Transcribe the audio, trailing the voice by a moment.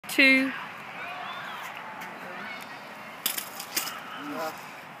2.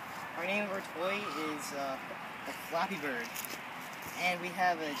 Our name of our toy is the Flappy Bird, and we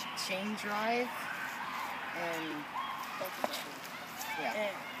have a chain drive, and yeah.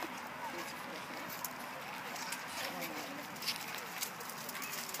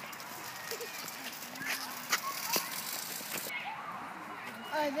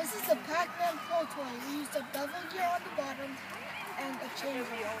 This is a Pac-Man pull toy. We used a bevel gear on the bottom and a chain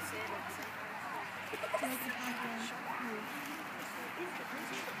drive to make the Pac-Man move.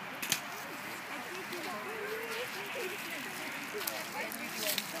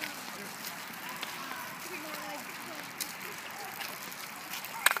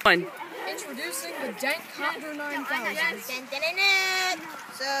 Introducing the Dank Copter 9000.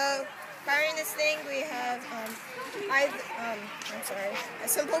 So, powering this thing, we have a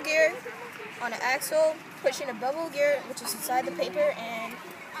simple gear on an axle, pushing a bubble gear, which is inside the paper, and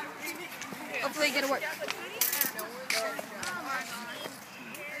hopefully it's gonna work.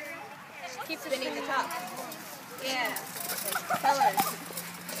 Keep spinning the top. Yeah. Colors.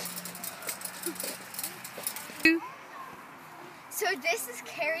 So this is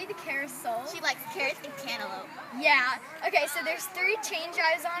Carrie the Carousel. She likes carrots and cantaloupe. Yeah. Okay, so there's 3 chain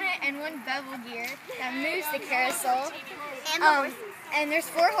drives on it and 1 bevel gear that moves the carousel. And the horses. And there's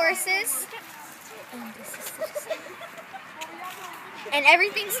 4 horses. And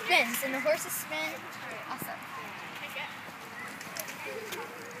everything spins, and the horses spin. Awesome.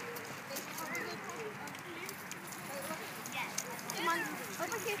 Come on,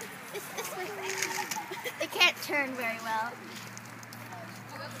 over here. This way. It can't turn very well.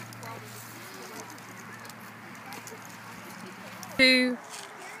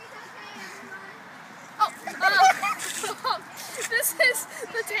 This is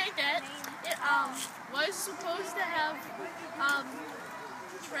the tankette. It was supposed to have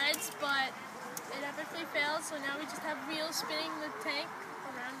treads, but it epically failed, so now we just have wheels spinning the tank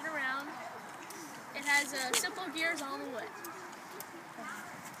around and around. It has simple gears all the way.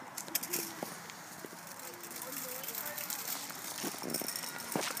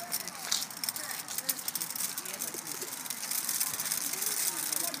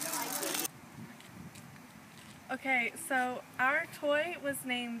 Okay, so our toy was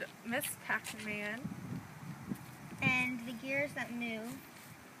named Miss Pac-Man. And the gears that move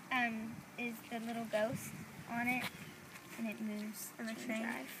is the little ghost on it, and it moves And the chain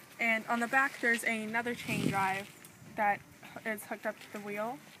drive. And on the back there's another chain drive that is hooked up to the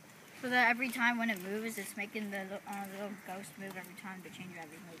wheel. So that every time when it moves, it's making the little ghost move every time the chain drive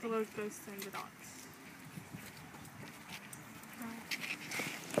is moving. The little ghost and the dots.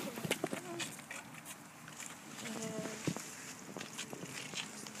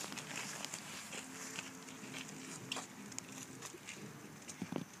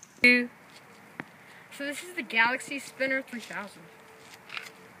 So this is the Galaxy Spinner 3000.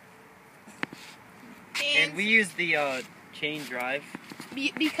 And we use the chain drive.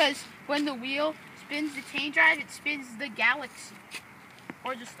 Because when the wheel spins the chain drive, it spins the galaxy.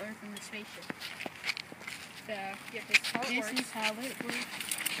 Or just Earth in the spaceship. So, yeah, this is how it works.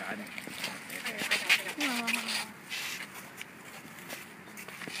 Got it.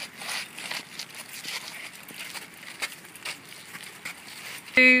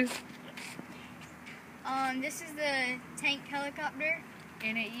 This is the tank helicopter,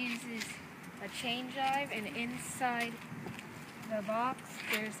 and it uses a chain drive, and inside the box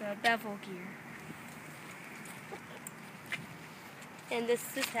there's a bevel gear. And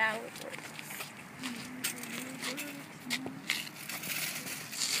this is how it works.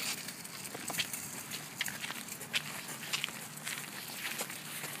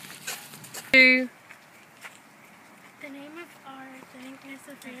 The name of our thing is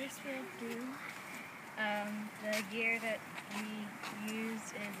the Ferris wheel Doom. The gear that we use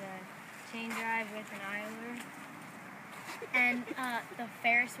is a chain drive with an idler. And the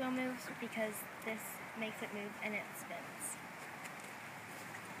Ferris wheel moves because this makes it move and it spins.